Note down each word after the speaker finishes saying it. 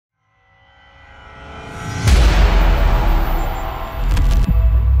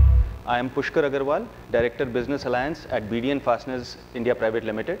I am Pushkar Agarwal, Director Business Alliance at BDN Fasteners India Private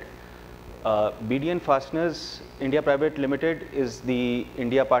Limited. BDN Fasteners India Private Limited is the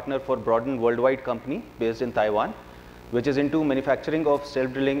India partner for Broaden Worldwide company based in Taiwan, which is into manufacturing of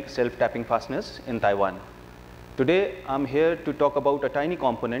self-drilling, self-tapping fasteners in Taiwan. Today, I'm here to talk about a tiny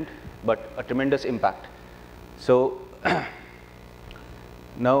component, but a tremendous impact. So,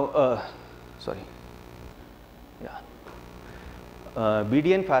 now,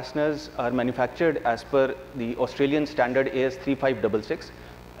 BDN fasteners are manufactured as per the Australian standard AS 3566,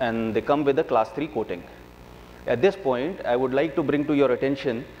 and they come with a class 3 coating. At this point, I would like to bring to your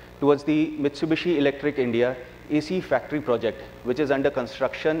attention towards the Mitsubishi Electric India AC factory project, which is under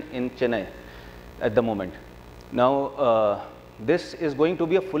construction in Chennai at the moment. Now, this is going to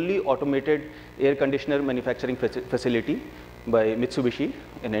be a fully automated air conditioner manufacturing facility by Mitsubishi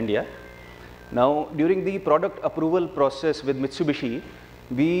in India. Now, during the product approval process with Mitsubishi,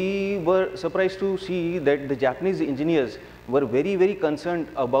 we were surprised to see that the Japanese engineers were very, very concerned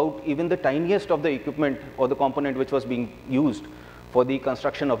about even the tiniest of the equipment or the component which was being used for the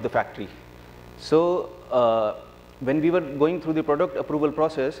construction of the factory. So, when we were going through the product approval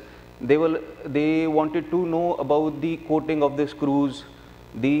process, they wanted to know about the coating of the screws,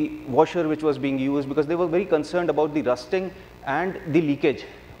 the washer which was being used, because they were very concerned about the rusting and the leakage.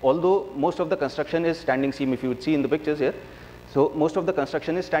 Although most of the construction is standing seam, if you would see in the pictures here, so most of the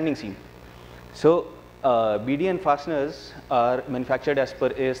construction is standing seam. So, BDN fasteners are manufactured as per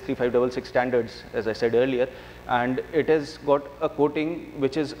AS 3566 standards, as I said earlier, and it has got a coating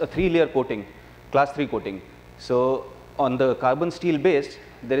which is a 3-layer coating, class 3 coating. So, on the carbon steel base,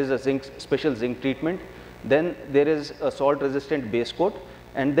 there is a special zinc treatment, then there is a salt resistant base coat,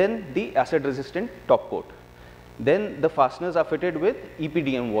 and then the acid resistant top coat. Then the fasteners are fitted with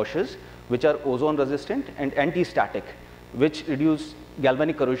EPDM washers, which are ozone resistant and anti-static, which reduce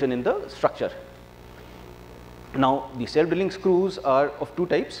galvanic corrosion in the structure. Now, the self-drilling screws are of 2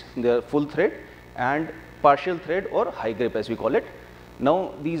 types. They are full thread and partial thread or high grip, as we call it.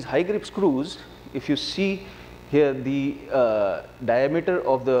 Now, these high grip screws, if you see here, the diameter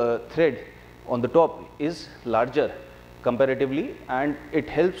of the thread on the top is larger comparatively, and it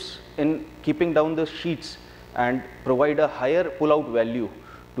helps in keeping down the sheets and provide a higher pull-out value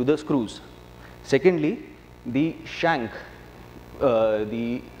to the screws. Secondly, the shank,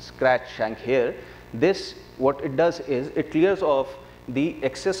 the scratch shank here, this what it does is it clears off the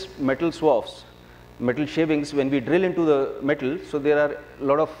excess metal swaths, metal shavings when we drill into the metal. So, there are a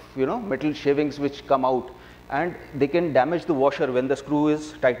lot of metal shavings which come out, and they can damage the washer when the screw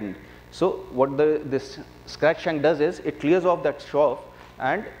is tightened. So, what this scratch shank does is it clears off that swath,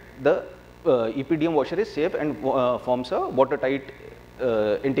 and the EPDM washer is safe and forms a watertight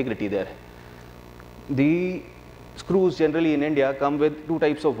integrity there. The screws generally in India come with 2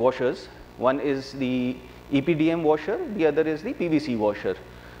 types of washers. One is the EPDM washer, the other is the PVC washer.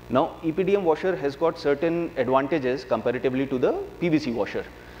 Now, EPDM washer has got certain advantages comparatively to the PVC washer.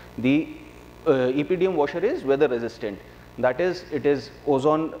 The EPDM washer is weather resistant. That is, it is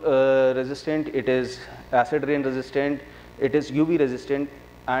ozone resistant, it is acid rain resistant, it is UV resistant,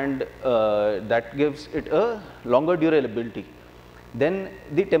 and that gives it a longer durability. Then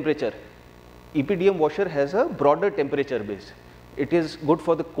the temperature. EPDM washer has a broader temperature base. It is good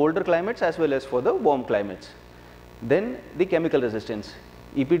for the colder climates as well as for the warm climates. Then the chemical resistance.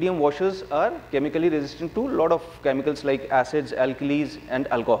 EPDM washers are chemically resistant to a lot of chemicals like acids, alkalis, and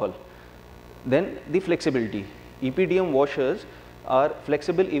alcohol. Then the flexibility. EPDM washers are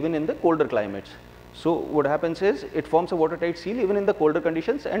flexible even in the colder climates. So, what happens is it forms a watertight seal even in the colder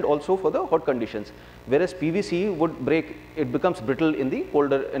conditions and also for the hot conditions, whereas PVC would break, it becomes brittle in the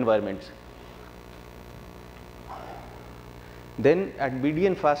colder environments. Then at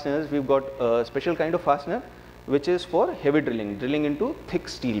BDN fasteners, we've got a special kind of fastener which is for heavy drilling into thick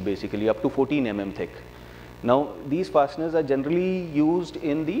steel, basically up to 14 mm thick. Now, these fasteners are generally used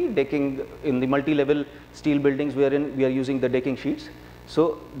in the decking, in the multi-level steel buildings wherein we are using the decking sheets.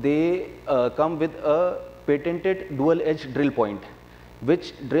 So, they come with a patented dual edge drill point,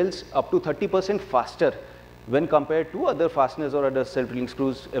 which drills up to 30% faster when compared to other fasteners or other self-drilling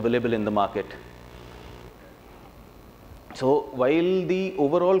screws available in the market. So, while the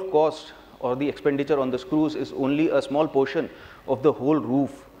overall cost or the expenditure on the screws is only a small portion of the whole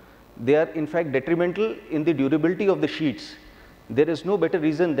roof, they are in fact detrimental in the durability of the sheets. There is no better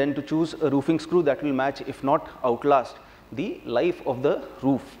reason than to choose a roofing screw that will match, if not outlast, the life of the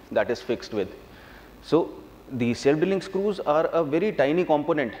roof that is fixed with. So, the self-drilling screws are a very tiny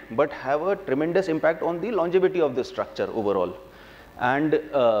component, but have a tremendous impact on the longevity of the structure overall. And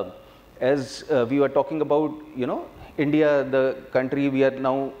as we were talking about, India, the country, we are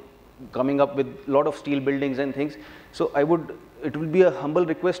now coming up with a lot of steel buildings and things. So it will be a humble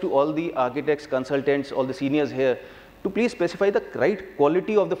request to all the architects, consultants, all the seniors here to please specify the right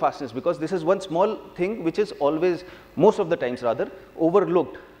quality of the fasteners, because this is one small thing which is always, most of the times rather,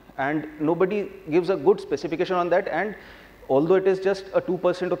 overlooked, and nobody gives a good specification on that. And although it is just a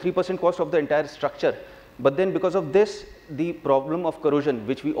 2% or 3% cost of the entire structure, but then because of this, the problem of corrosion,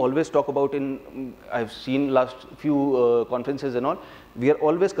 which we always talk about in, I've seen last few conferences and all, we are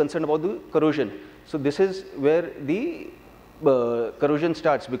always concerned about the corrosion. So this is where the corrosion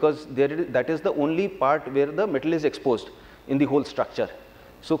starts, because that is the only part where the metal is exposed in the whole structure.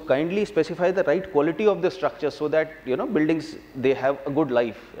 So kindly specify the right quality of the structure so that, you know, buildings, they have a good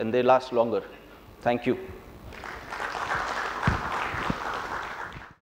life and they last longer. Thank you.